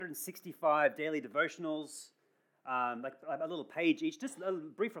165 daily devotionals, like a little page each, just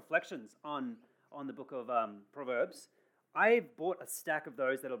brief reflections on the book of Proverbs. I've bought a stack of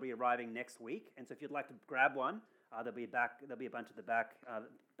those that'll be arriving next week, and so if you'd like to grab one, there'll be a bunch at the back,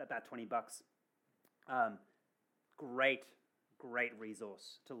 about $20. Great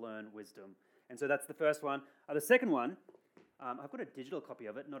resource to learn wisdom. And so that's the first one. The second one, I've got a digital copy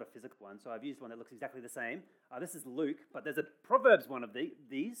of it, not a physical one, so I've used one that looks exactly the same. This is Luke, but there's a Proverbs one of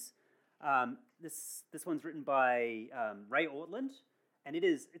these. This one's written by Ray Ortland, and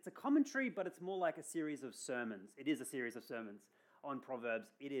it's a commentary, but it's more like a series of sermons. It is a series of sermons on Proverbs.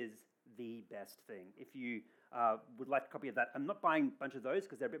 It is the best thing. If you would like a copy of that, I'm not buying a bunch of those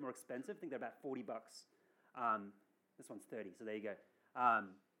because they're a bit more expensive. I think they're about $40. This one's $30, so there you go.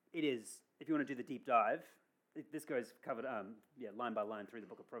 It is, if you want to do the deep dive, this goes covered line by line through the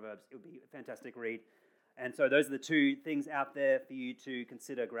book of Proverbs. It would be a fantastic read. And so those are the two things out there for you to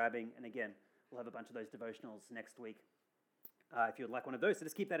consider grabbing. And again, we'll have a bunch of those devotionals next week if you would like one of those. So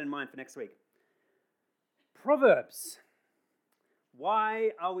just keep that in mind for next week. Proverbs.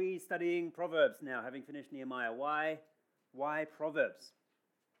 Why are we studying Proverbs now, having finished Nehemiah? Why Proverbs?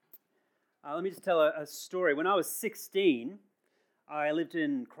 Let me just tell a story. When I was 16, I lived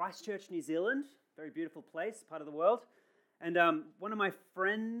in Christchurch, New Zealand. Very beautiful place, part of the world. And one of my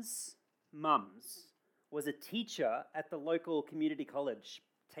friend's mums was a teacher at the local community college,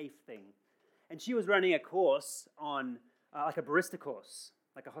 TAFE thing. And she was running a course on, like a barista course,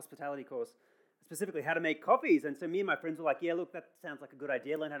 like a hospitality course, specifically how to make coffees. And so me and my friends were like, yeah, look, that sounds like a good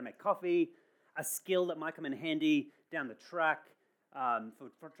idea. Learn how to make coffee, a skill that might come in handy down the track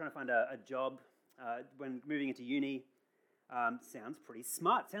for trying to find a job when moving into uni. Sounds pretty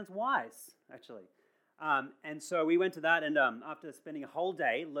smart. Sounds wise, actually. And so we went to that, and after spending a whole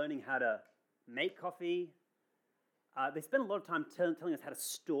day learning how to make coffee, they spent a lot of time telling us how to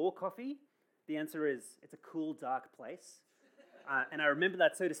store coffee. The answer is it's a cool, dark place. And I remember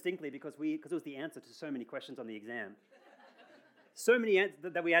that so distinctly because it was the answer to so many questions on the exam. So many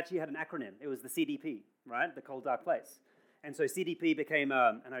that we actually had an acronym. It was the CDP, right? The cold, dark place. And so CDP became,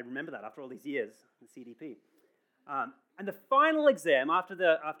 and I remember that after all these years, the CDP. And the final exam after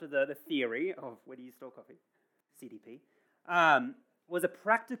the theory of where do you store coffee, CDP, was a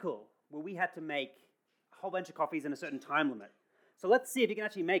practical where we had to make a whole bunch of coffees in a certain time limit. So let's see if you can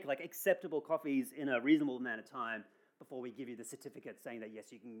actually make like acceptable coffees in a reasonable amount of time before we give you the certificate saying that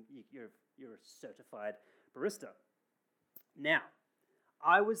yes, you're a certified barista. Now,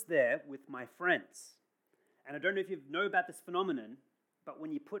 I was there with my friends, and I don't know if you know about this phenomenon, but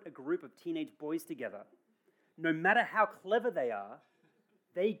when you put a group of teenage boys together, no matter how clever they are,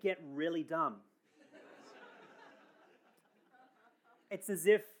 they get really dumb. It's as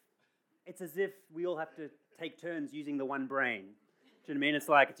if we all have to take turns using the one brain. Do you know what I mean? It's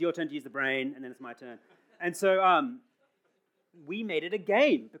like, it's your turn to use the brain, and then it's my turn. And so we made it a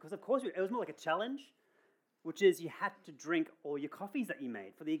game, because of course it was more like a challenge, which is you had to drink all your coffees that you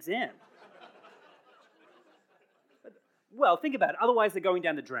made for the exam. Well, think about it. Otherwise, they're going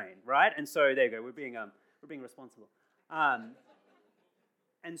down the drain, right? And so there you go. We're being responsible.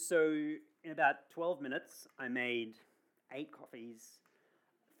 And so in about 12 minutes, I made 8 coffees,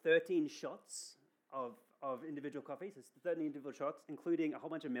 13 shots of individual coffees. It's 13 individual shots, including a whole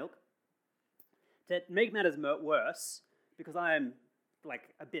bunch of milk. To make matters worse, because I am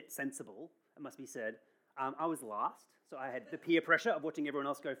like a bit sensible, it must be said, I was last. So I had the peer pressure of watching everyone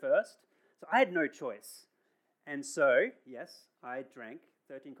else go first. So I had no choice. And so, yes, I drank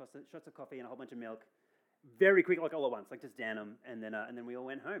 13 shots of coffee and a whole bunch of milk very quickly, like all at once, like just down them, and then we all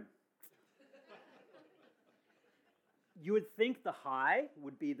went home. You would think the high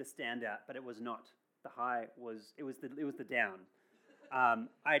would be the standout, but it was not. The high was the down.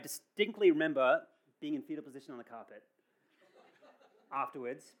 I distinctly remember being in fetal position on the carpet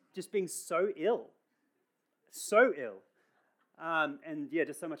afterwards, just being so ill, and yeah,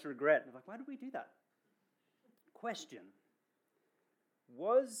 just so much regret. I'm like, why did we do that? Question: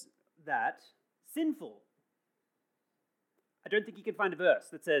 was that sinful? I don't think you can find a verse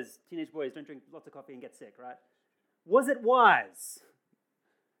that says teenage boys don't drink lots of coffee and get sick, right? Was it wise?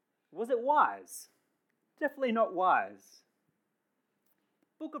 Was it wise? Definitely not wise.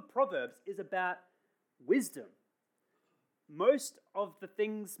 Book of Proverbs is about wisdom. Most of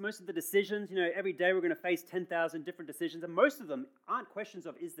the decisions, every day we're going to face 10,000 different decisions, and most of them aren't questions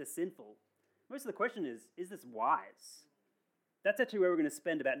of, is this sinful? Most of the question is this wise? That's actually where we're going to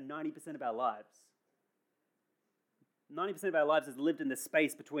spend about 90% of our lives. 90% of our lives is lived in this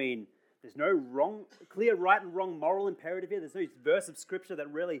space between, there's no clear right and wrong moral imperative here. There's no verse of scripture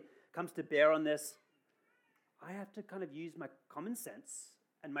that really comes to bear on this. I have to kind of use my common sense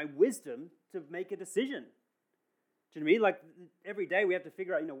and my wisdom to make a decision. Do you know what I mean? Like every day we have to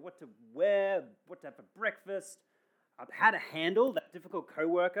figure out, what to wear, what to have for breakfast, how to handle that difficult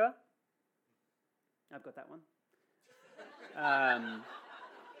coworker. I've got that one.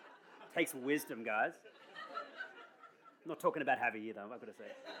 Takes wisdom, guys. I'm not talking about Javi either, I've got to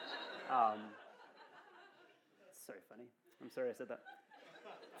say. It's so funny. I'm sorry I said that.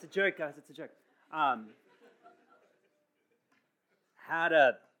 It's a joke, guys. It's a joke. How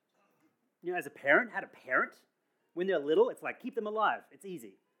to, as a parent, how to parent. When they're little, it's like, keep them alive. It's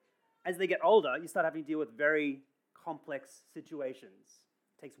easy. As they get older, you start having to deal with very complex situations.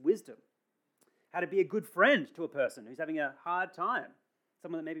 It takes wisdom. How to be a good friend to a person who's having a hard time.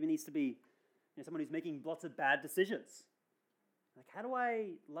 Someone that maybe needs to be, someone who's making lots of bad decisions. Like, how do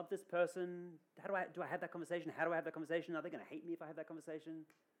I love this person? Do I have that conversation? How do I have that conversation? Are they going to hate me if I have that conversation?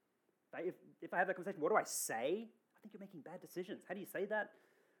 If I have that conversation, what do I say? I think you're making bad decisions. How do you say that?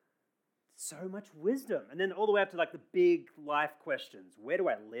 So much wisdom. And then all the way up to like the big life questions. Where do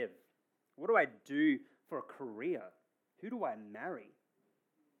I live? What do I do for a career? Who do I marry?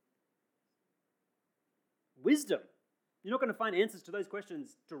 Wisdom. You're not going to find answers to those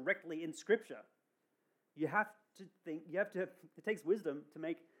questions directly in Scripture. You have to think, it takes wisdom to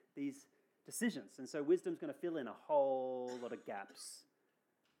make these decisions. And so wisdom's going to fill in a whole lot of gaps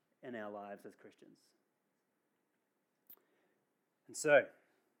in our lives as Christians. And so,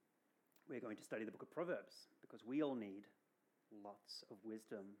 we're going to study the book of Proverbs because we all need lots of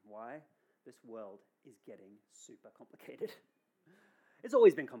wisdom. Why? This world is getting super complicated. It's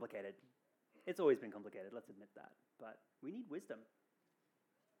always been complicated. Let's admit that. But we need wisdom.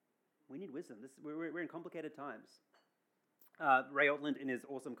 We need wisdom. We're in complicated times. Ray Ortland, in his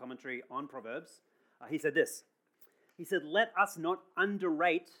awesome commentary on Proverbs, he said this. He said, "Let us not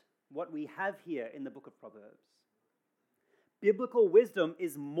underrate what we have here in the book of Proverbs. Biblical wisdom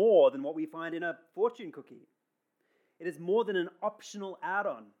is more than what we find in a fortune cookie. It is more than an optional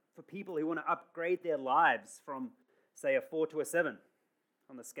add-on for people who want to upgrade their lives from, say, a 4 to a 7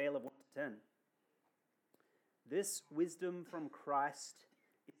 on the scale of 1 to 10. This wisdom from Christ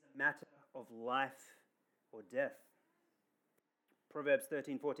is a matter of life or death." Proverbs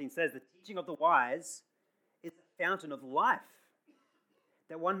 13:14 says, "The teaching of the wise is a fountain of life,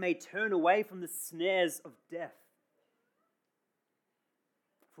 that one may turn away from the snares of death."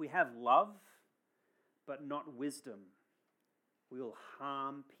 If we have love, but not wisdom, we will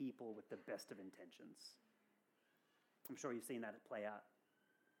harm people with the best of intentions. I'm sure you've seen that play out.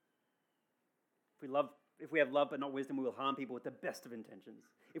 If we have love but not wisdom, we will harm people with the best of intentions.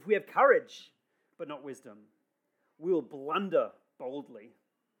 If we have courage but not wisdom, we will blunder boldly.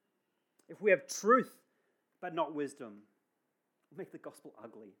 If we have truth but not wisdom, we'll make the gospel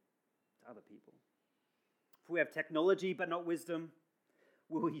ugly to other people. If we have technology but not wisdom,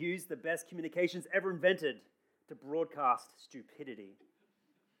 we will use the best communications ever invented to broadcast stupidity.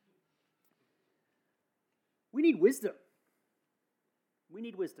 We need wisdom. We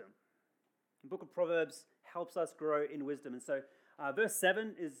need wisdom. The book of Proverbs helps us grow in wisdom. And so verse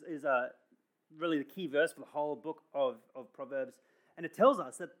 7 is really the key verse for the whole book of Proverbs. And it tells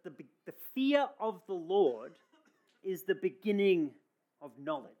us that the fear of the Lord is the beginning of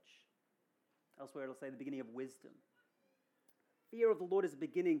knowledge. Elsewhere it'll say the beginning of wisdom. Fear of the Lord is the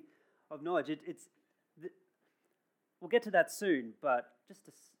beginning of knowledge. We'll get to that soon, but just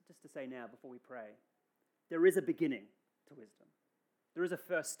to say now before we pray, there is a beginning to wisdom. There is a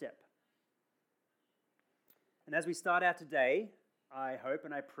first step. And as we start out today, I hope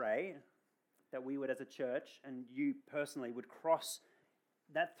and I pray that we would as a church, and you personally, would cross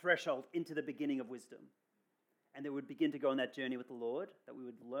that threshold into the beginning of wisdom. And that we would begin to go on that journey with the Lord, that we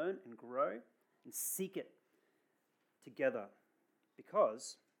would learn and grow and seek it together.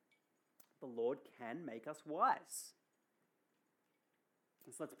 Because the Lord can make us wise.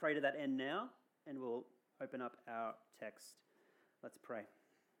 So let's pray to that end now, and we'll open up our text. Let's pray.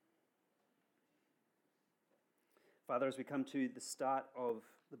 Father, as we come to the start of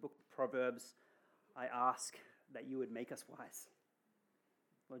the book of Proverbs, I ask that you would make us wise.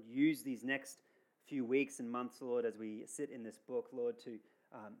 Lord, use these next few weeks and months, Lord, as we sit in this book, Lord, to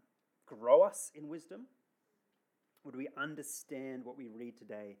grow us in wisdom. Would we understand what we read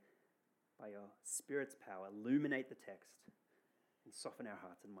today by your Spirit's power? Illuminate the text and soften our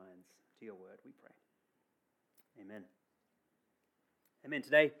hearts and minds to your word, we pray. Amen. Amen.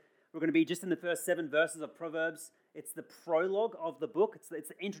 Today, we're going to be just in the first 7 verses of Proverbs. It's the prologue of the book. It's the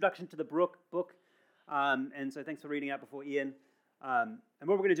introduction to the book. And so thanks for reading out before Ian. And what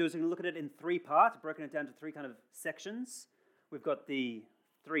we're going to do is we're going to look at it in 3 parts, broken it down to 3 kind of sections. We've got the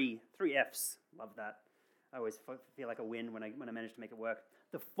three F's. Love that. I always feel like a win when I manage to make it work.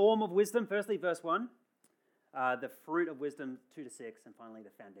 the form of wisdom, firstly, verse 1. The fruit of wisdom, 2 to 6. And finally,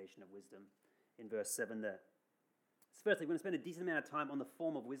 the foundation of wisdom in verse 7 there. So firstly, we're going to spend a decent amount of time on the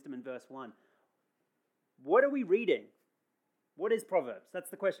form of wisdom in verse 1. What are we reading? What is Proverbs? That's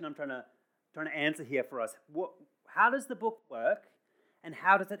the question I'm trying to answer here for us. How does the book work, and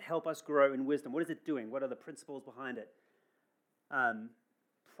how does it help us grow in wisdom? What is it doing? What are the principles behind it?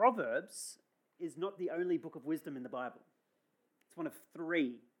 Proverbs is not the only book of wisdom in the Bible. It's one of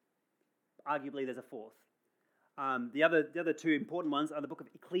 3. Arguably, there's a 4th. The other 2 important ones are the book of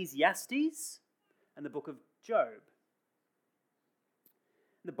Ecclesiastes and the book of Job.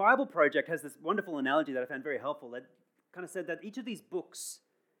 The Bible Project has this wonderful analogy that I found very helpful that kind of said that each of these books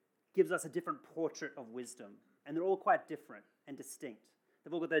gives us a different portrait of wisdom, and they're all quite different and distinct.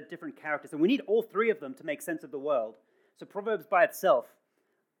 They've all got their different characters, and we need all 3 of them to make sense of the world. So Proverbs by itself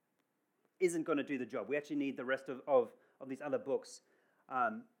isn't going to do the job. We actually need the rest of these other books.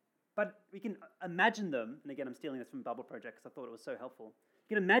 But we can imagine them, and again, I'm stealing this from Bible Project because I thought it was so helpful.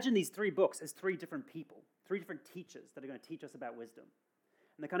 You can imagine these 3 books as 3 different people, 3 different teachers that are going to teach us about wisdom.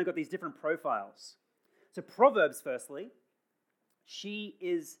 And they kind of got these different profiles. So Proverbs, firstly, she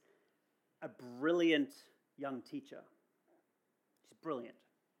is a brilliant young teacher. She's brilliant.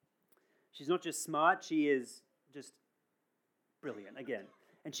 She's not just smart, she is just brilliant, again.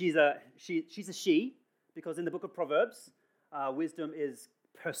 And she's a she, because in the book of Proverbs, wisdom is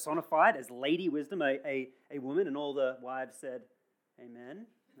personified as Lady Wisdom, a woman, and all the wives said, amen.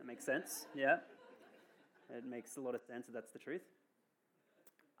 That makes sense, yeah. It makes a lot of sense if that's the truth.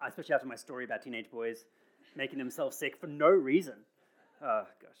 Especially after my story about teenage boys making themselves sick for no reason. Oh,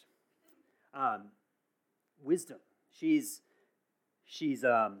 gosh. Wisdom.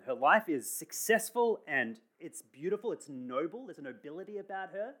 Her life is successful and it's beautiful, it's noble, there's a nobility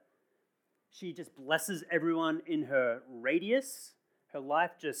about her. She just blesses everyone in her radius. Her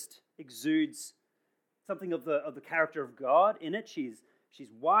life just exudes something of the character of God in it. She's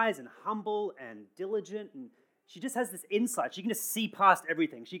wise and humble and diligent, and she just has this insight. She can just see past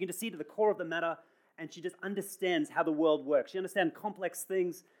everything. She can just see to the core of the matter, and she just understands how the world works. She understands complex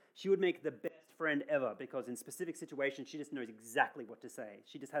things. She would make the best friend ever because in specific situations, she just knows exactly what to say.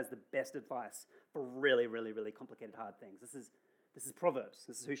 She just has the best advice for really, really, really complicated, hard things. This is Proverbs.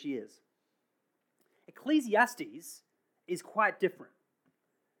 This is who she is. Ecclesiastes is quite different.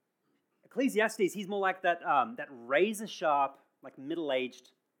 Ecclesiastes, he's more like that razor-sharp, like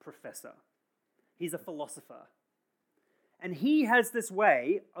middle-aged professor. He's a philosopher. And he has this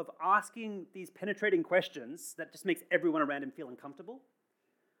way of asking these penetrating questions that just makes everyone around him feel uncomfortable.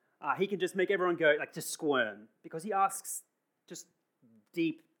 He can just make everyone go, like, just squirm, because he asks just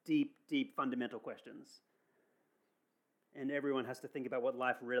deep, deep, deep fundamental questions. And everyone has to think about what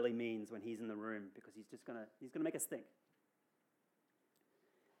life really means when he's in the room, because he's gonna make us think.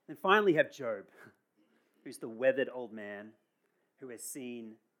 And finally, you have Job, who's the weathered old man who has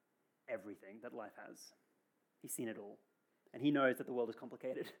seen everything that life has. He's seen it all. And he knows that the world is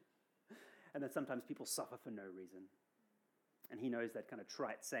complicated and that sometimes people suffer for no reason. And he knows that kind of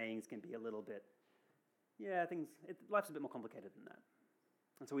trite sayings can be a little bit, life's a bit more complicated than that.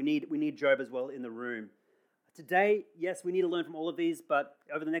 And so we need Job as well in the room. Today, yes, we need to learn from all of these, but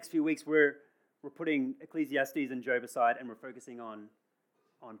over the next few weeks, we're putting Ecclesiastes and Job aside and we're focusing on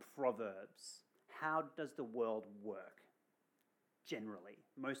Proverbs. How does the world work generally?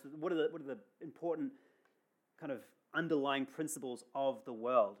 What are the important kind of underlying principles of the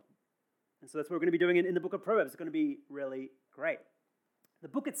world? And so that's what we're going to be doing in the book of Proverbs. It's going to be really great. The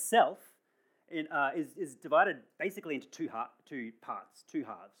book itself is divided basically into two parts, two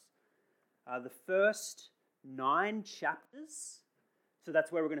halves. The first 9 chapters, so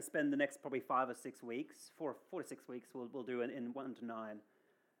that's where we're going to spend the next probably 5 or 6 weeks, 4 to 6 weeks we'll do in 1 to 9.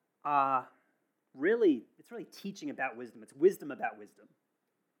 It's really teaching about wisdom. It's wisdom about wisdom.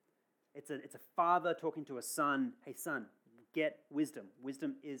 It's a father talking to a son. Hey, son, get wisdom.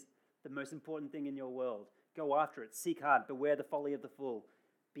 Wisdom is the most important thing in your world. Go after it. Seek hard. Beware the folly of the fool.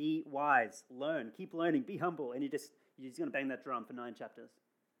 Be wise. Learn. Keep learning. Be humble. And you're just going to bang that drum for 9 chapters.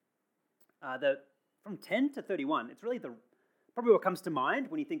 From 10 to 31, it's really probably what comes to mind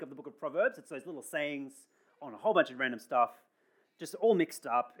when you think of the book of Proverbs. It's those little sayings on a whole bunch of random stuff, just all mixed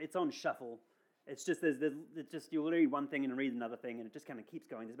up. It's on shuffle. It's just you'll read one thing and read another thing, and it just kind of keeps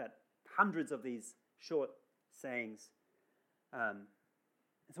going. There's about hundreds of these short sayings.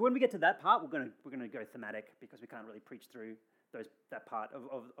 So when we get to that part, we're going to go thematic because we can't really preach through that part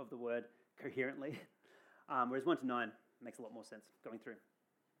of the word coherently. Whereas 1 to 9 makes a lot more sense going through.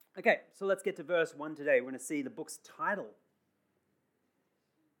 Okay, so let's get to verse 1 today. We're going to see the book's title.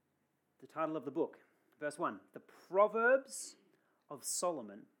 The title of the book, verse 1, The Proverbs of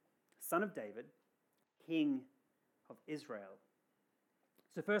Solomon, son of David, king of Israel.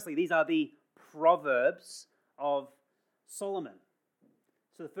 So firstly, these are the Proverbs of Solomon.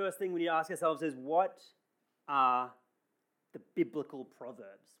 So the first thing we need to ask ourselves is, what are the biblical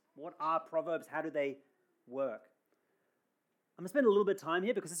Proverbs? What are Proverbs? How do they work? I'm going to spend a little bit of time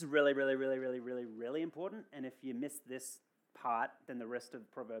here because this is really, really, really, really, really, really important. And if you miss this part, then the rest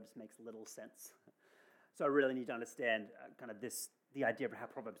of Proverbs makes little sense. So I really need to understand the idea of how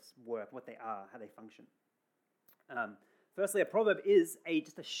Proverbs work, what they are, how they function. Firstly, a proverb is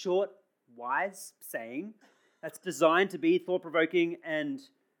just a short, wise saying that's designed to be thought-provoking and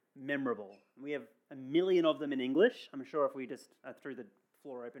memorable. We have a million of them in English. I'm sure if we just threw the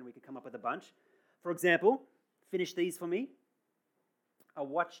floor open, we could come up with a bunch. For example, finish these for me. A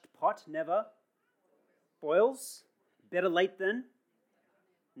watched pot never boils. Better late than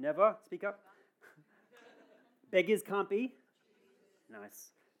never. Speak up. Beggars can't be.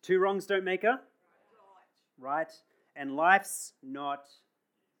 Nice. Two wrongs don't make a right. And life's not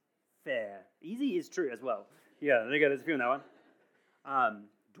fair. Easy is true as well. Yeah, there you go. There's a few on that one.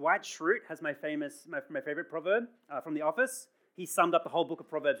 Dwight Schrute has my favorite proverb from The Office. He summed up the whole book of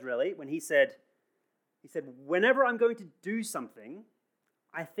Proverbs really when he said, whenever I'm going to do something,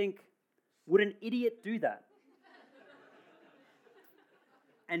 I think, would an idiot do that?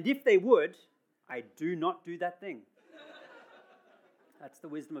 And if they would, I do not do that thing. That's the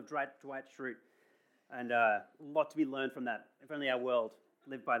wisdom of Dwight Schrute. And a lot to be learned from that. If only our world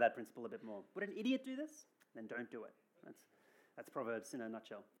lived by that principle a bit more. Would an idiot do this? Then don't do it. That's Proverbs in a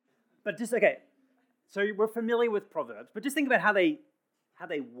nutshell. But so we're familiar with Proverbs, but just think about how they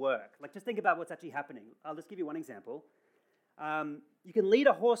work. Like, just think about what's actually happening. I'll just give you one example. You can lead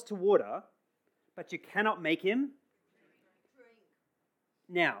a horse to water, but you cannot make him drink.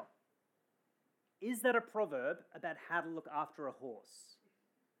 Now, is that a proverb about how to look after a horse?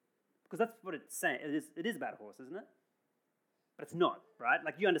 Because that's what it's saying. It is about a horse, isn't it? But it's not, right?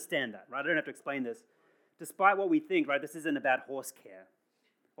 Like, you understand that, right? I don't have to explain this. Despite what we think, right, this isn't about horse care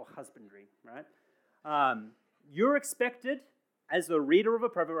or husbandry, right? You're expected, as a reader of a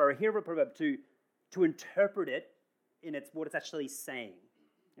proverb or a hearer of a proverb, to interpret it in what it's actually saying,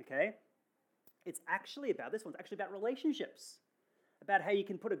 okay? This one's actually about relationships, about how you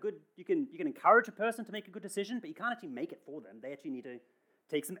can you can encourage a person to make a good decision, but you can't actually make it for them. They actually need to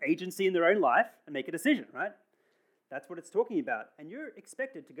take some agency in their own life and make a decision, right? That's what it's talking about. And you're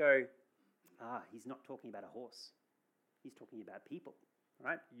expected to go, he's not talking about a horse. He's talking about people,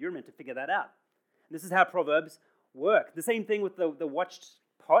 right? You're meant to figure that out. And this is how Proverbs work. The same thing with the watched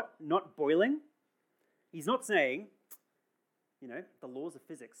pot not boiling. He's not saying, the laws of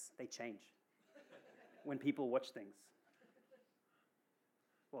physics, they change when people watch things.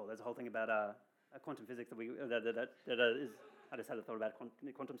 Well, there's a whole thing about quantum physics that is. I just had a thought about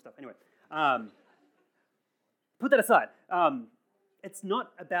quantum stuff. Anyway, put that aside. It's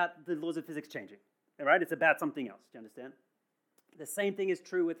not about the laws of physics changing, all right? It's about something else. Do you understand? The same thing is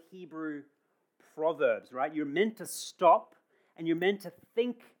true with Hebrew proverbs, right? You're meant to stop and you're meant to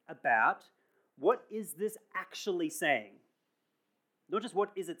think about, what is this actually saying? Not just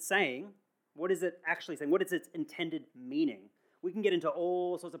what is it saying, what is it actually saying? What is its intended meaning? We can get into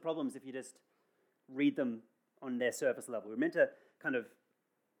all sorts of problems if you just read them on their surface level. We're meant to kind of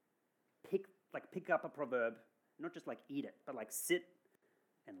pick up a proverb, not just eat it, but sit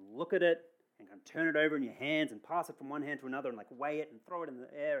and look at it and kind of turn it over in your hands and pass it from one hand to another and weigh it and throw it in the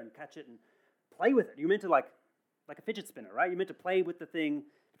air and catch it and play with it. You're meant to like a fidget spinner, right? You're meant to play with the thing,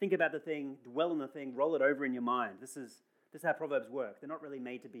 think about the thing, dwell on the thing, roll it over in your mind. This is how Proverbs work. They're not really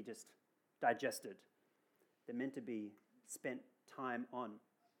made to be just digested. They're meant to be spent time on.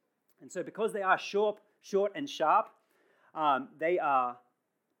 And so because they are short and sharp, they are,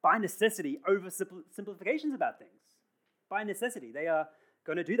 by necessity, oversimplifications about things. By necessity, they are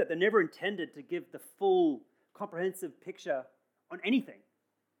going to do that. They're never intended to give the full, comprehensive picture on anything.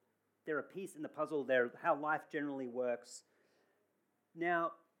 They're a piece in the puzzle. They're how life generally works.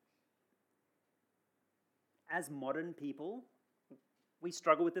 Now, as modern people, we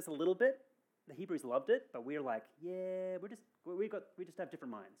struggle with this a little bit. The Hebrews loved it, but we're like, yeah, we just have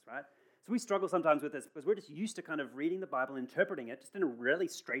different minds, right? So we struggle sometimes with this because we're just used to kind of reading the Bible and interpreting it just in a really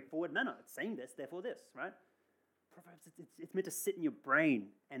straightforward manner. It's saying this, therefore this, right? Proverbs, it's meant to sit in your brain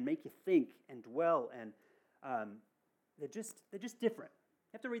and make you think and dwell, and they're just different.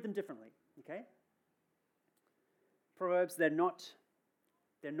 You have to read them differently, okay? Proverbs, they're not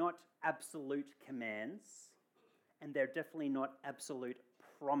absolute commands, and they're definitely not absolute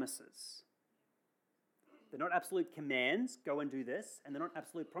promises. They're not absolute commands, go and do this, and they're not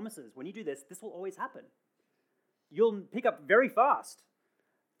absolute promises. When you do this, this will always happen. you'll pick up very fast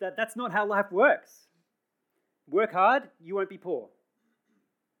that that's not how life works. Work hard, you won't be poor.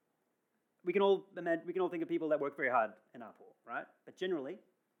 We can all think of people that work very hard and are poor, right? But generally,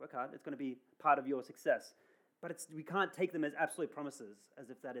 work hard, it's going to be part of your success. But we can't take them as absolute promises, as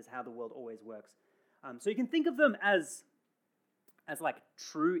if that is how the world always works. So you can think of them as like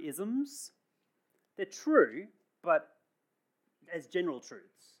truisms. They're true, but as general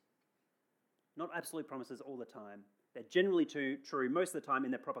truths. Not absolute promises all the time. They're generally true most of the time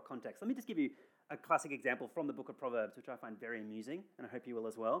in their proper context. Let me just give you a classic example from the book of Proverbs, which I find very amusing, and I hope you will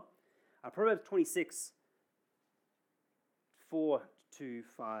as well. Proverbs 26, 4 to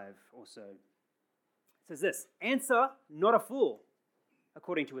 5 or so. It says this, "Answer not a fool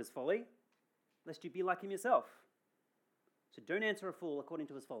according to his folly, lest you be like him yourself." So don't answer a fool according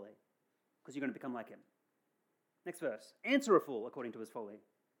to his folly, because you're going to become like him. Next verse, "Answer a fool according to his folly,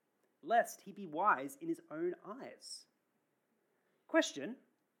 lest he be wise in his own eyes." Question,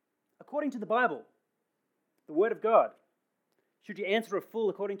 according to the Bible, the Word of God, should you answer a fool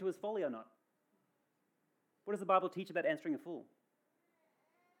according to his folly or not? What does the Bible teach about answering a fool?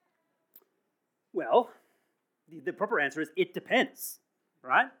 Well, the proper answer is it depends,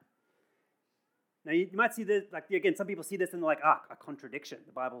 right? Now you might see this, like again, some people see this and they're like, a contradiction.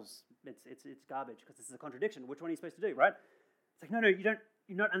 The Bible's it's garbage because this is a contradiction. Which one are you supposed to do, right? It's like no, you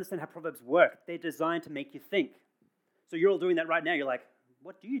don't understand how Proverbs work. They're designed to make you think. So you're all doing that right now. You're like,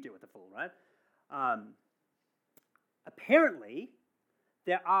 what do you do with a fool, right? Apparently,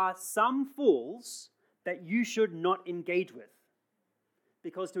 there are some fools that you should not engage with,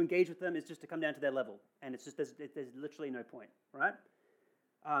 because to engage with them is just to come down to their level, and it's just there's literally no point, right?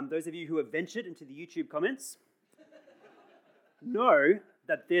 Those of you who have ventured into the YouTube comments know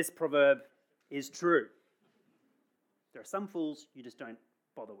that this proverb is true. There are some fools you just don't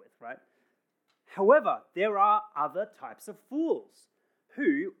bother with, right? However, there are other types of fools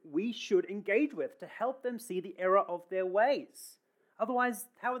who we should engage with to help them see the error of their ways. Otherwise,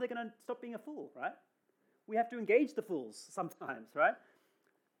 how are they going to stop being a fool, right? We have to engage the fools sometimes, right?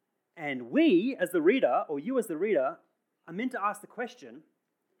 And we, as the reader, or you as the reader, are meant to ask the question,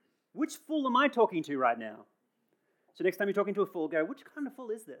 which fool am I talking to right now? So next time you're talking to a fool, go, which kind of fool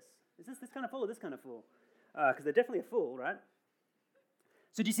is this? Is this kind of fool or this kind of fool? Because they're definitely a fool, right?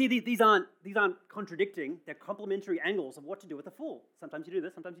 So do you see these aren't contradicting, they're complementary angles of what to do with a fool. Sometimes you do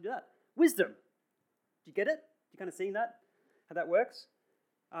this, sometimes you do that. Wisdom. Do you get it? You kind of seeing that? How that works?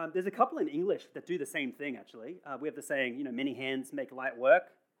 There's a couple in English that do the same thing, actually. We have the saying, many hands make light work.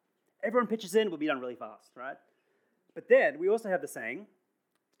 Everyone pitches in, will be done really fast, right? But then we also have the saying,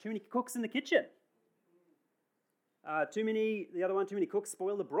 too many cooks in the kitchen. Too many cooks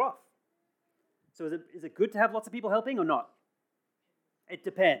spoil the broth. So is it good to have lots of people helping or not? It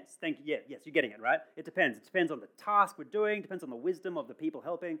depends. Thank you. Yeah, yes, you're getting it, right? It depends. It depends on the task we're doing, depends on the wisdom of the people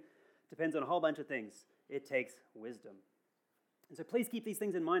helping, depends on a whole bunch of things. It takes wisdom. And so please keep these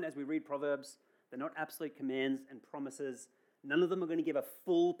things in mind as we read Proverbs. They're not absolute commands and promises. None of them are going to give a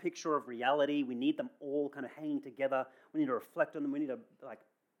full picture of reality. We need them all kind of hanging together. We need to reflect on them. We need to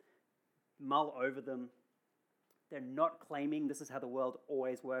mull over them. They're not claiming this is how the world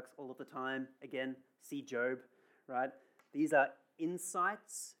always works all of the time. Again, see Job, right? These are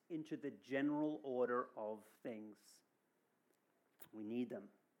insights into the general order of things. We need them.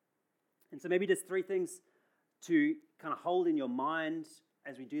 And so maybe just 3 things to kind of hold in your mind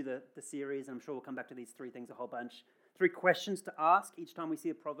as we do the series. And I'm sure we'll come back to these 3 things a whole bunch. 3 questions to ask each time we see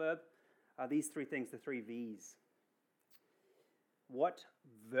a proverb are these 3 things, the 3 V's. What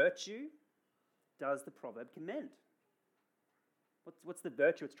virtue does the proverb commend? What's the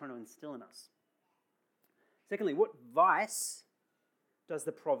virtue it's trying to instill in us? Secondly, what vice does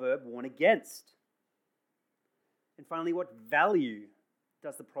the proverb warn against? And finally, what value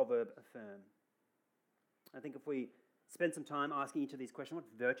does the proverb affirm? I think if we spend some time asking each of these questions, what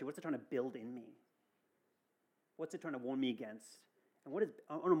virtue, what's it trying to build in me? What's it trying to warn me against? And what is,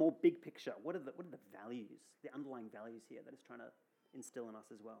 on a more big picture, what are the values, the underlying values here that it's trying to instill in us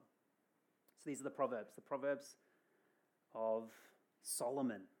as well? So these are the Proverbs of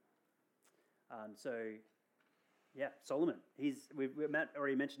Solomon. Solomon. Matt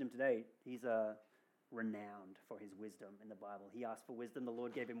already mentioned him today. He's renowned for his wisdom in the Bible. He asked for wisdom. The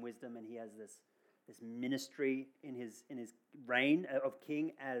Lord gave him wisdom, and he has this ministry in his reign of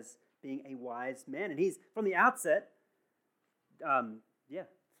king as being a wise man. And he's from the outset,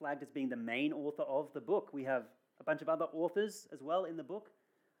 flagged as being the main author of the book. We have a bunch of other authors as well in the book.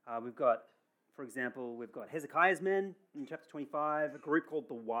 For example, we've got Hezekiah's men in chapter 25, a group called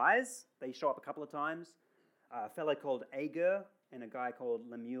the Wise. They show up a couple of times. A fellow called Agur and a guy called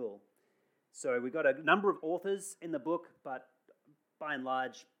Lemuel. So we've got a number of authors in the book, but by and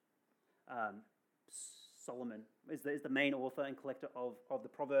large, Solomon is the main author and collector of the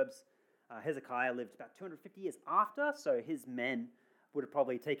Proverbs. Hezekiah lived about 250 years after, so his men would have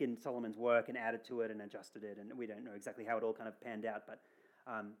probably taken Solomon's work and added to it and adjusted it, and we don't know exactly how it all kind of panned out, but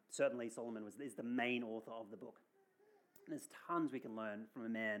certainly Solomon is the main author of the book. And there's tons we can learn from a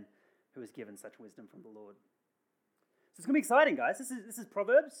man who was given such wisdom from the Lord. So it's going to be exciting, guys. This is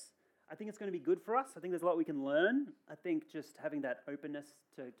Proverbs. I think it's going to be good for us. I think there's a lot we can learn. I think just having that openness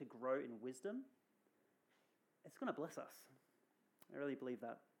to grow in wisdom, it's going to bless us. I really believe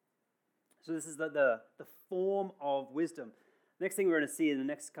that. So this is the form of wisdom. Next thing we're going to see in the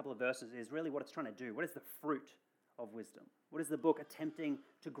next couple of verses is really what it's trying to do. What is the fruit of wisdom? What is the book attempting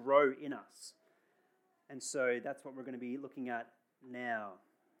to grow in us? And so that's what we're going to be looking at now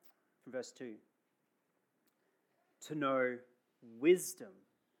from verse 2. To know wisdom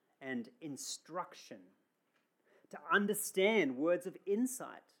and instruction, to understand words of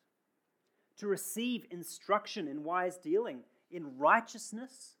insight, to receive instruction in wise dealing, in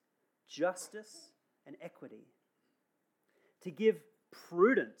righteousness, justice, and equity, to give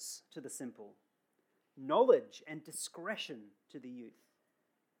prudence to the simple, knowledge and discretion to the youth.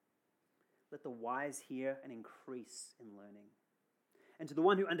 Let the wise hear and increase in learning. And to the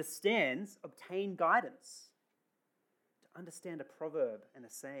one who understands, obtain guidance. To understand a proverb and a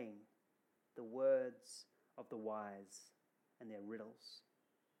saying, the words of the wise and their riddles.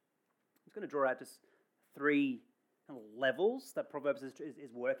 I'm just going to draw out just 3 kind of levels that Proverbs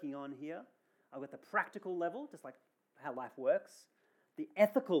is working on here. I've got the practical level, just like how life works, the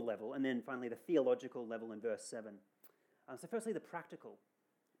ethical level, and then finally the theological level in verse 7. So firstly, the practical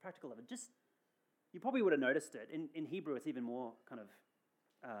level. Just, you probably would have noticed it. In Hebrew, it's even more kind of,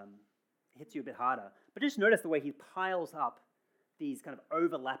 hits you a bit harder. But just notice the way he piles up these kind of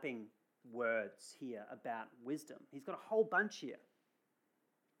overlapping words here about wisdom. He's got a whole bunch here.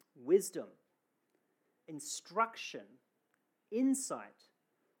 Wisdom, instruction, insight,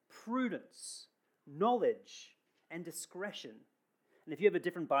 prudence, knowledge, and discretion. And if you have a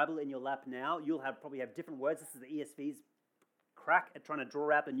different Bible in your lap now, you'll probably have different words. This is the ESV's crack at trying to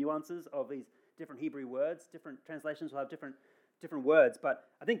draw out the nuances of these different Hebrew words. Different translations will have different words, but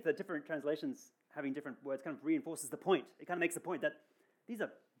I think the different translations having different words kind of reinforces the point. It kind of makes the point that these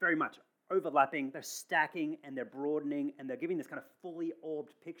are very much overlapping, they're stacking, and they're broadening, and they're giving this kind of fully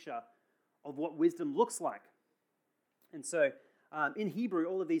orbed picture of what wisdom looks like. And so in Hebrew,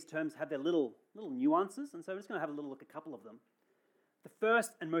 all of these terms have their little nuances, and so I'm just going to have a little look at a couple of them. The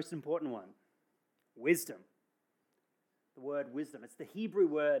first and most important one, wisdom. The word wisdom. It's the Hebrew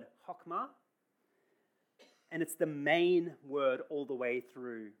word chokmah, and it's the main word all the way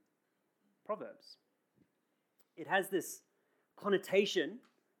through Proverbs. It has this connotation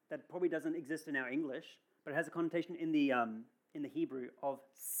that probably doesn't exist in our English, but it has a connotation in the Hebrew of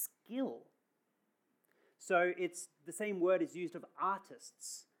skill. So it's the same word is used of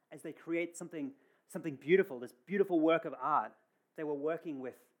artists as they create something beautiful, this beautiful work of art. They were working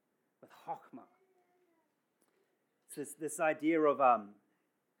with chokmah. It's this idea of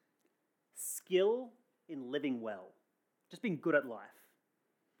skill in living well, just being good at life.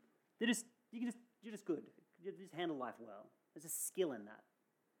 You're just good. You just handle life well. There's a skill in that.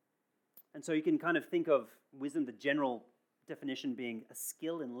 And so you can kind of think of wisdom, the general definition being a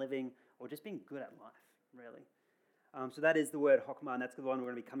skill in living or just being good at life, really. So that is the word chokmah, and that's the one we're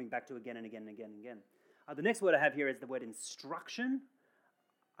going to be coming back to again and again and again and again. The next word I have here is the word instruction.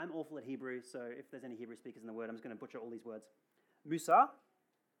 I'm awful at Hebrew, so if there's any Hebrew speakers in the word, I'm just going to butcher all these words. Musar,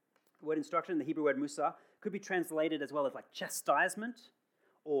 the word instruction, the Hebrew word musar, could be translated as well as like chastisement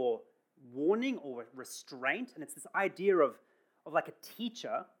or warning or restraint, and it's this idea of like a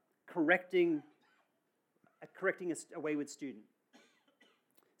teacher correcting a wayward student.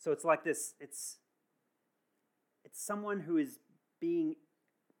 So it's like this, it's someone who is being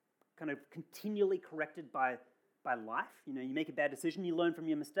kind of continually corrected by life. You know, you make a bad decision, you learn from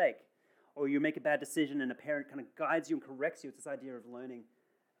your mistake. Or you make a bad decision and a parent kind of guides you and corrects you. It's this idea of learning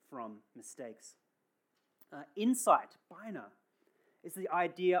from mistakes. Insight, bina, is the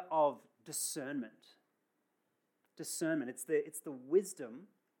idea of discernment. Discernment, it's the wisdom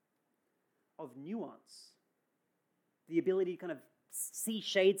of nuance. The ability to kind of see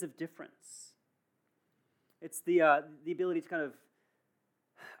shades of difference. It's the ability to kind of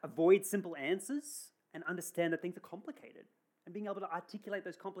avoid simple answers and understand that things are complicated and being able to articulate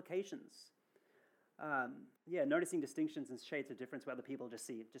those complications. Noticing distinctions and shades of difference where other people just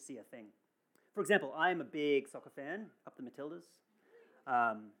see a thing. For example, I'm a big soccer fan, up the Matildas.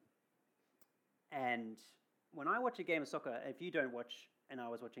 And when I watch a game of soccer, if you don't watch and I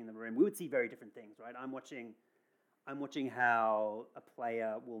was watching in the room, we would see very different things, right? I'm watching how a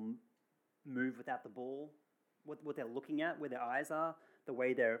player will move without the ball, what they're looking at, where their eyes are, the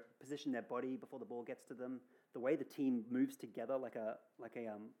way they position their body before the ball gets to them, the way the team moves together like a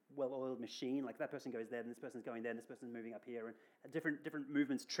well-oiled machine. Like that person goes there, and this person's going there, and this person's moving up here, and different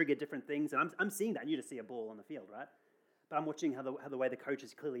movements trigger different things. And I'm seeing that. And you just see a ball on the field, right? But I'm watching how the way the coach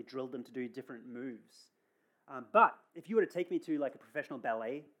has clearly drilled them to do different moves. But if you were to take me to like a professional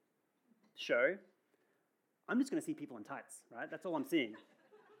ballet show, I'm just going to see people in tights, right? That's all I'm seeing.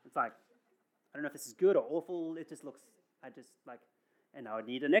 It's like, I don't know if this is good or awful. It just looks, and I would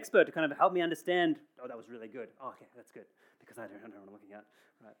need an expert to kind of help me understand, oh, that was really good. Oh, okay, that's good, because I don't know what I'm looking at,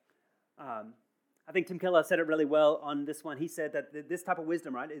 right? I think Tim Keller said it really well on this one. He said that this type of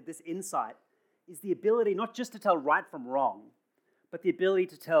wisdom, right, this insight, is the ability not just to tell right from wrong, but the ability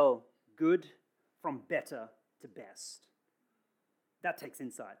to tell good from better to best. That takes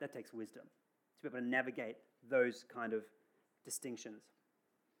insight, that takes wisdom, to be able to navigate those kind of distinctions.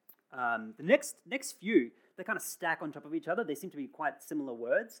 The next few, they kind of stack on top of each other. They seem to be quite similar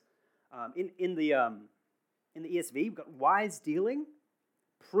words. In the ESV, we've got wise dealing,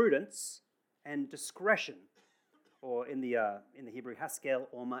 prudence, and discretion, or in the Hebrew, haskel,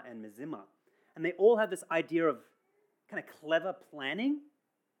 orma, and mizimah. And they all have this idea of kind of clever planning,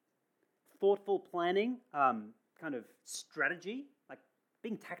 thoughtful planning, kind of strategy, like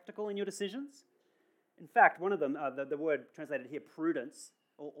being tactical in your decisions. In fact, one of them, the word translated here, prudence,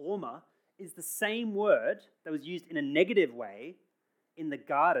 or orma, is the same word that was used in a negative way in the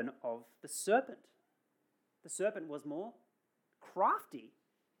garden of the serpent. The serpent was more crafty,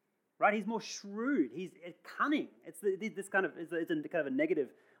 right? He's more shrewd. He's cunning. It's in kind of a negative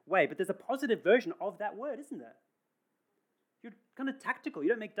way, but there's a positive version of that word, isn't there? You're kind of tactical. You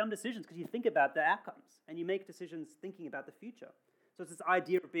don't make dumb decisions because you think about the outcomes, and you make decisions thinking about the future. So it's this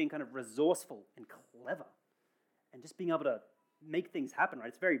idea of being kind of resourceful and clever, and just being able to make things happen, right?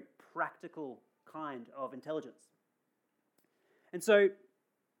 It's a very practical kind of intelligence. And so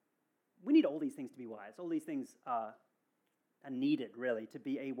we need all these things to be wise. All these things are needed, really, to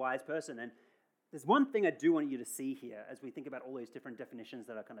be a wise person. And there's one thing I do want you to see here as we think about all those different definitions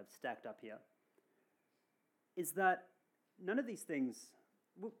that are kind of stacked up here, is that none of these things,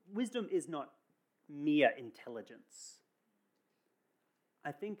 wisdom is not mere intelligence.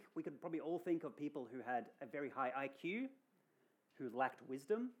 I think we could probably all think of people who had a very high IQ, who lacked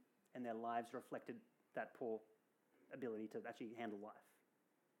wisdom, and their lives reflected that poor ability to actually handle life.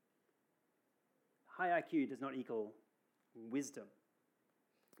 High IQ does not equal wisdom,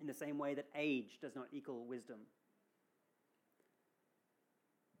 in the same way that age does not equal wisdom.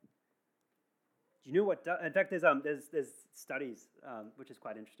 Do you know what? In fact, there's studies, which is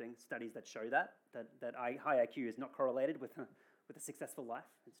quite interesting, studies that show that high IQ is not correlated with a successful life.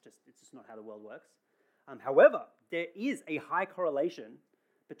 It's just not how the world works. However, there is a high correlation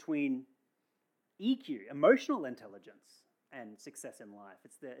between EQ, emotional intelligence, and success in life.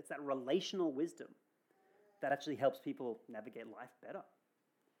 It's that relational wisdom that actually helps people navigate life better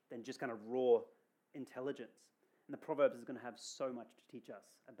than just kind of raw intelligence. And the Proverbs is going to have so much to teach us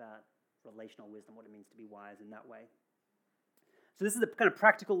about relational wisdom, what it means to be wise in that way. So this is the kind of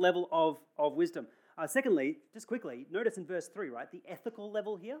practical level of wisdom. Secondly, just quickly, notice in verse 3, right, the ethical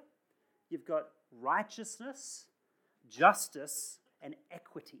level here. You've got righteousness, justice, and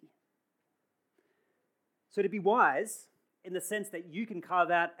equity. So to be wise, in the sense that you can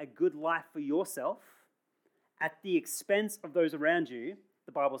carve out a good life for yourself at the expense of those around you,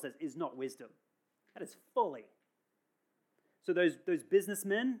 the Bible says, is not wisdom. That is folly. So those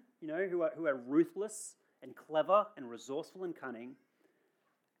businessmen, who are ruthless and clever and resourceful and cunning,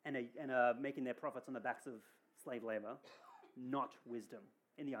 and are making their profits on the backs of slave labor, not wisdom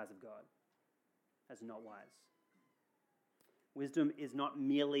in the eyes of God. That's not wise. Wisdom is not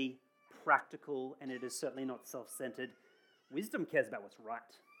merely practical, and it is certainly not self-centered. Wisdom cares about what's right.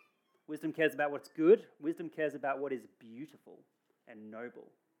 Wisdom cares about what's good. Wisdom cares about what is beautiful and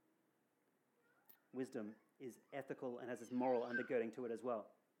noble. Wisdom is ethical and has this moral undergirding to it as well.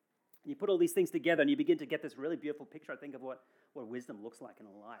 And you put all these things together and you begin to get this really beautiful picture, I think, of what wisdom looks like in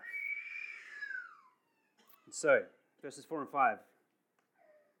a life. And so, verses 4 and 5.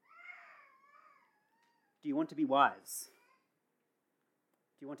 Do you want to be wise?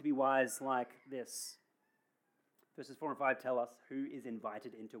 Do you want to be wise like this? Verses 4 and 5 tell us who is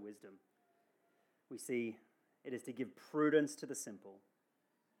invited into wisdom. We see it is to give prudence to the simple,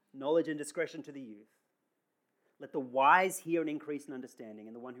 knowledge and discretion to the youth. Let the wise hear and increase in understanding,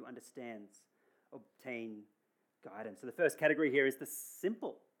 and the one who understands obtain guidance. So the first category here is the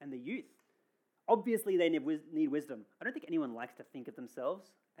simple and the youth. Obviously, they need wisdom. I don't think anyone likes to think of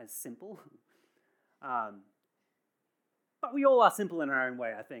themselves as simple. But we all are simple in our own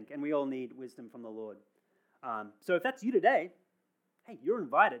way, I think, and we all need wisdom from the Lord. So if that's you today, hey, you're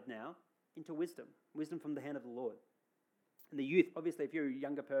invited now into wisdom from the hand of the Lord. And the youth, obviously, if you're a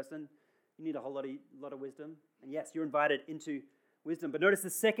younger person, you need a whole lot of wisdom. And yes, you're invited into wisdom. But notice the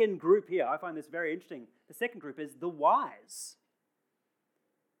second group here. I find this very interesting. The second group is the wise.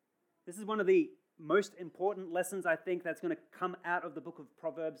 This is one of the most important lessons, I think, that's going to come out of the book of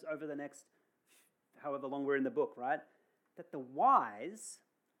Proverbs over the next however long we're in the book, right? That the wise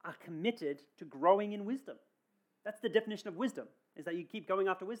are committed to growing in wisdom. That's the definition of wisdom, is that you keep going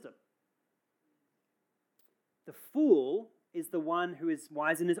after wisdom. The fool is the one who is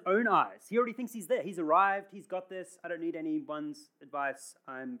wise in his own eyes. He already thinks he's there. He's arrived. He's got this. I don't need anyone's advice.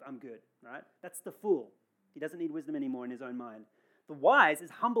 I'm good, right? That's the fool. He doesn't need wisdom anymore in his own mind. The wise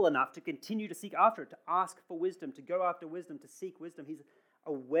is humble enough to continue to seek after it, to ask for wisdom, to go after wisdom, to seek wisdom. He's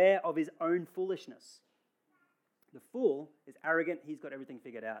aware of his own foolishness. The fool is arrogant. He's got everything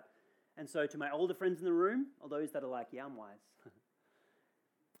figured out. And so to my older friends in the room, or those that are like, yeah, I'm wise,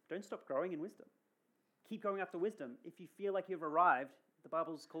 don't stop growing in wisdom. Keep going after wisdom. If you feel like you've arrived, the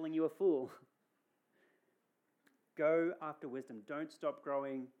Bible's calling you a fool. Go after wisdom. Don't stop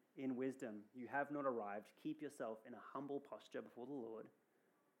growing in wisdom. You have not arrived. Keep yourself in a humble posture before the Lord.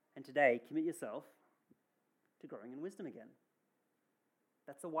 And today, commit yourself to growing in wisdom again.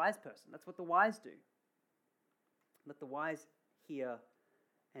 That's a wise person. That's what the wise do. Let the wise hear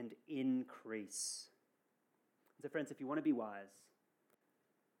and increase. So friends, if you want to be wise,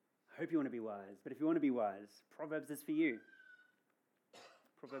 I hope you want to be wise, but if you want to be wise, Proverbs is for you.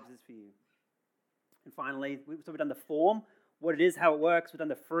 Proverbs is for you. And finally, so we've done the form, what it is, how it works. We've done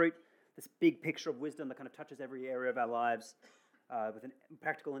the fruit, this big picture of wisdom that kind of touches every area of our lives with a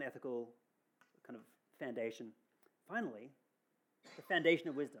practical and ethical kind of foundation. Finally, the foundation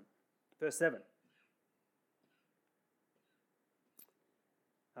of wisdom. Verse 7.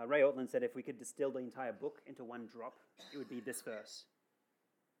 Ray Ortlund said if we could distill the entire book into one drop, it would be this verse.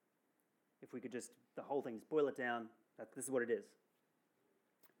 If we could just, the whole thing, just boil it down, this is what it is.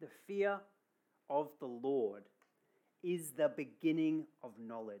 The fear of the Lord is the beginning of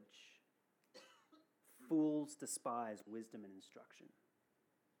knowledge. Fools despise wisdom and instruction.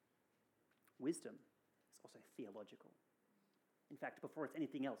 Wisdom is also theological. In fact, before it's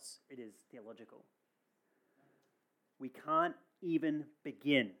anything else, it is theological. We can't even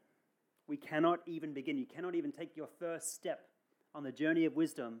begin. We cannot even begin. You cannot even take your first step on the journey of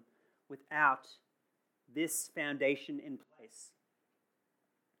wisdom without this foundation in place.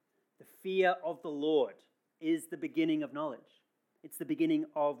 The fear of the Lord is the beginning of knowledge. It's the beginning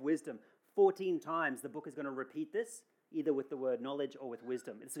of wisdom. 14 times the book is going to repeat this, either with the word knowledge or with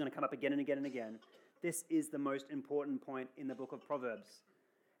wisdom. It's going to come up again and again and again. This is the most important point in the book of Proverbs.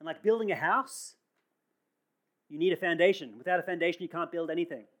 And like building a house, you need a foundation. Without a foundation, you can't build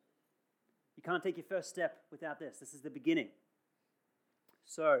anything. You can't take your first step without this. This is the beginning.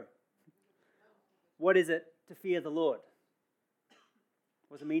 So, what is it to fear the Lord?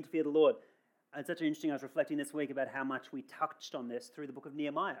 What does it mean to fear the Lord? And it's actually interesting, I was reflecting this week about how much we touched on this through the book of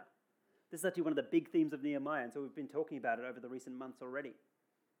Nehemiah. This is actually one of the big themes of Nehemiah, and so we've been talking about it over the recent months already.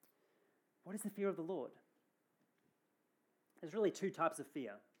 What is the fear of the Lord? There's really two types of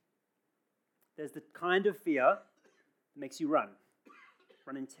fear. There's the kind of fear that makes you run.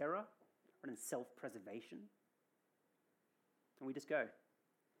 Run in terror, run in self-preservation. And we just go.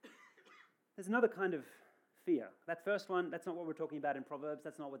 There's another kind of fear. That first one, that's not what we're talking about in Proverbs.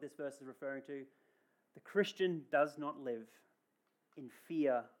 That's not what this verse is referring to. The Christian does not live in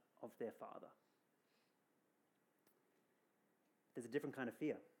fear of their Father. There's a different kind of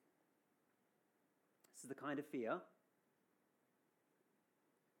fear. This is the kind of fear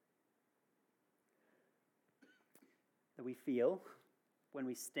that we feel when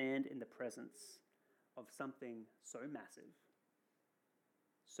we stand in the presence of something so massive,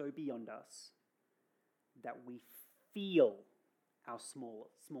 so beyond us, that we feel our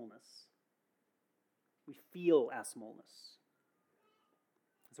smallness. We feel our smallness.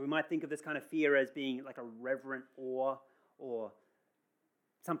 So we might think of this kind of fear as being like a reverent awe or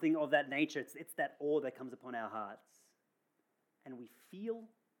something of that nature. It's that awe that comes upon our hearts. And we feel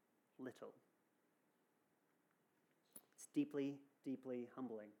little. It's deeply, deeply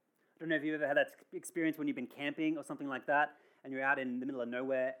humbling. I don't know if you've ever had that experience when you've been camping or something like that, and you're out in the middle of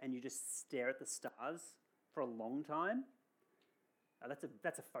nowhere and you just stare at the stars for a long time.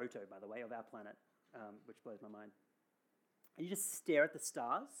 That's a photo, by the way, of our planet, which blows my mind. And you just stare at the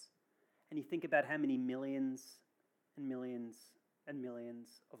stars and you think about how many millions and millions and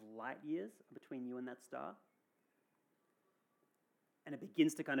millions of light years between you and that star. And it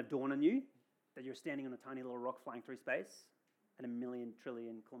begins to kind of dawn on you that you're standing on a tiny little rock flying through space at 1,000,000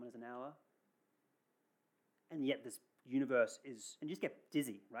 trillion kilometers an hour. And yet this universe is, and you just get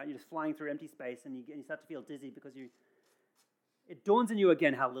dizzy, right? You're just flying through empty space and you start to feel dizzy because it dawns on you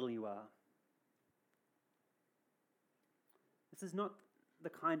again how little you are. This is not the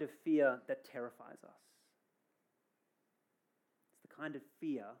kind of fear that terrifies us. It's the kind of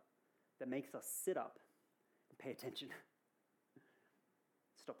fear that makes us sit up and pay attention.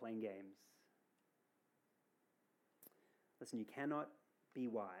 Stop playing games. Listen, you cannot be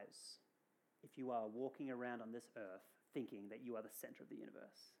wise if you are walking around on this earth thinking that you are the center of the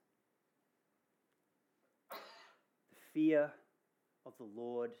universe. The fear of the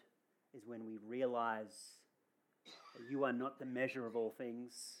Lord is when we realize that you are not the measure of all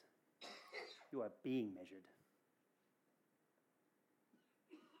things. You are being measured.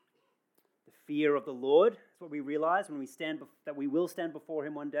 The fear of the Lord is what we realize when we that we will stand before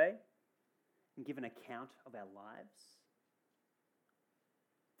him one day and give an account of our lives.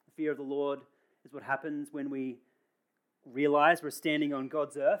 The fear of the Lord is what happens when we realize we're standing on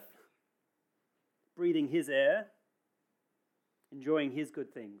God's earth, breathing his air, enjoying his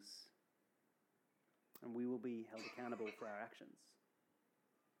good things, and we will be held accountable for our actions.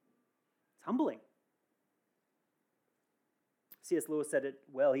 It's humbling. C.S. Lewis said it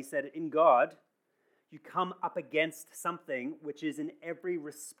well. He said, in God, you come up against something which is in every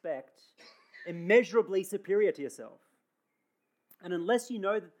respect immeasurably superior to yourself. And unless you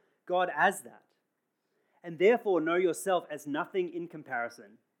know God as that, and therefore know yourself as nothing in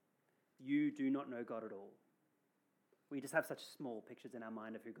comparison, you do not know God at all. We just have such small pictures in our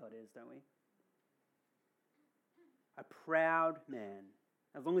mind of who God is, don't we? A proud man.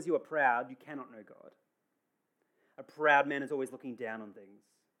 As long as you are proud, you cannot know God. A proud man is always looking down on things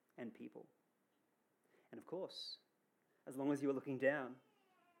and people. And of course, as long as you are looking down,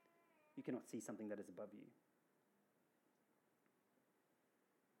 you cannot see something that is above you.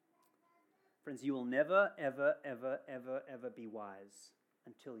 Friends, you will never, ever, ever, ever, ever be wise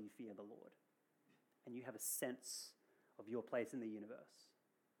until you fear the Lord and you have a sense of your place in the universe.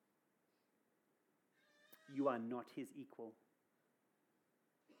 You are not his equal.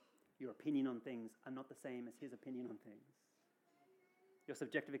 Your opinion on things are not the same as his opinion on things. Your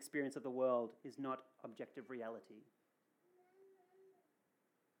subjective experience of the world is not objective reality.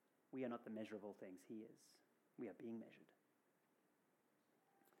 We are not the measure of all things. He is. We are being measured.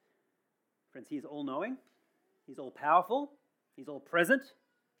 Friends, he is all-knowing. He's all-powerful. He's all-present.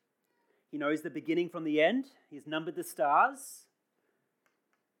 He knows the beginning from the end. He's numbered the stars.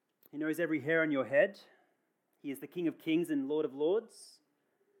 He knows every hair on your head. He is the King of Kings and Lord of Lords.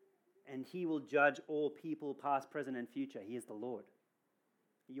 And he will judge all people, past, present, and future. He is the Lord.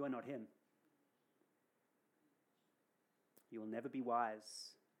 You are not him. You will never be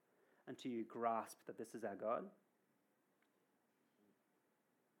wise until you grasp that this is our God.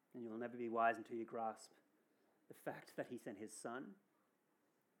 And you will never be wise until you grasp the fact that he sent his son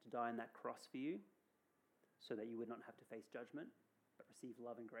to die on that cross for you so that you would not have to face judgment, but receive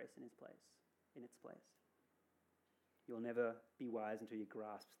love and grace in its place. You will never be wise until you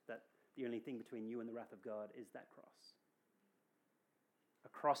grasp that the only thing between you and the wrath of God is that cross. A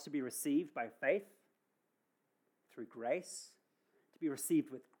cross to be received by faith, through grace, to be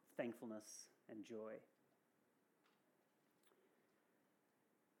received with thankfulness and joy.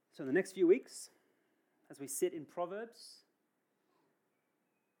 So in the next few weeks, as we sit in Proverbs,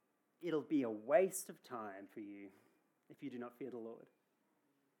 it'll be a waste of time for you if you do not fear the Lord.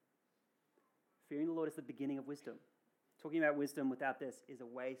 Fearing the Lord is the beginning of wisdom. Talking about wisdom without this is a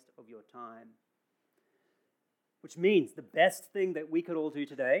waste of your time. Which means the best thing that we could all do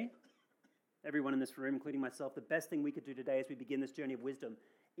today, everyone in this room, including myself, the best thing we could do today as we begin this journey of wisdom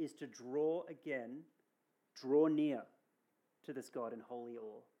is to draw near to this God in holy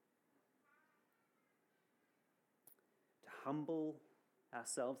awe. To humble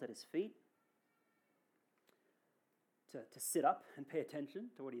ourselves at his feet, to sit up and pay attention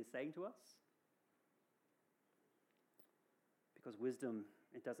to what he is saying to us. Because wisdom,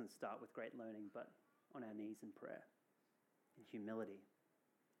 it doesn't start with great learning, but on our knees in prayer, in humility.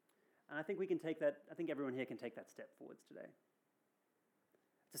 And I think we can take that, I think everyone here can take that step forwards today.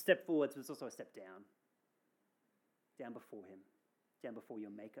 It's a step forwards, but it's also a step down. Down before him, down before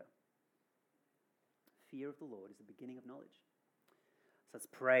your maker. Fear of the Lord is the beginning of knowledge. So let's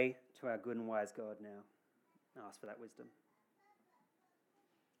pray to our good and wise God now and ask for that wisdom.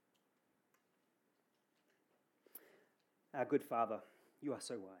 Our good Father, you are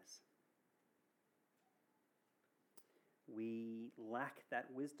so wise. We lack that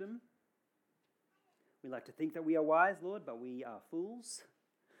wisdom. We like to think that we are wise, Lord, but we are fools.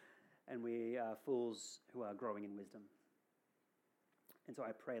 And we are fools who are growing in wisdom. And so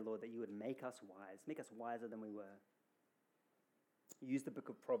I pray, Lord, that you would make us wise, make us wiser than we were. Use the book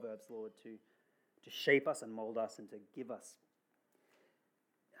of Proverbs, Lord, to shape us and mold us and to give us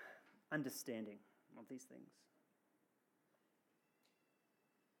understanding of these things.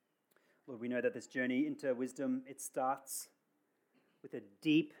 Lord, we know that this journey into wisdom, it starts with a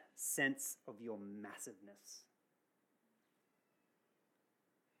deep sense of your massiveness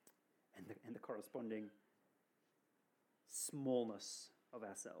and the corresponding smallness of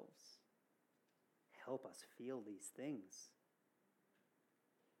ourselves. Help us feel these things.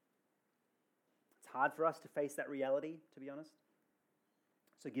 It's hard for us to face that reality, to be honest.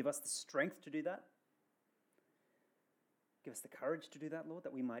 So give us the strength to do that. Give us the courage to do that, Lord,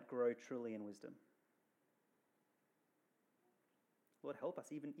 that we might grow truly in wisdom. Lord, help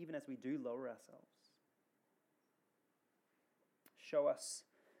us even as we do lower ourselves. Show us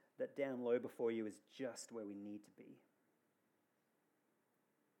that down low before you is just where we need to be.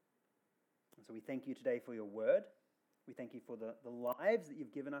 And so we thank you today for your word. We thank you for the lives that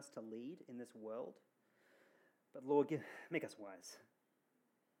you've given us to lead in this world. But Lord, make us wise.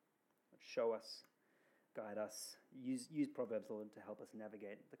 Show us, guide us. Use Proverbs, Lord, to help us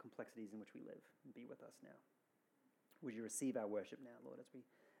navigate the complexities in which we live. And be with us now. Would you receive our worship now, Lord,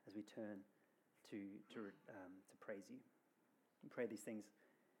 as we turn to praise you? We pray these things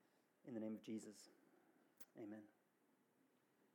in the name of Jesus. Amen.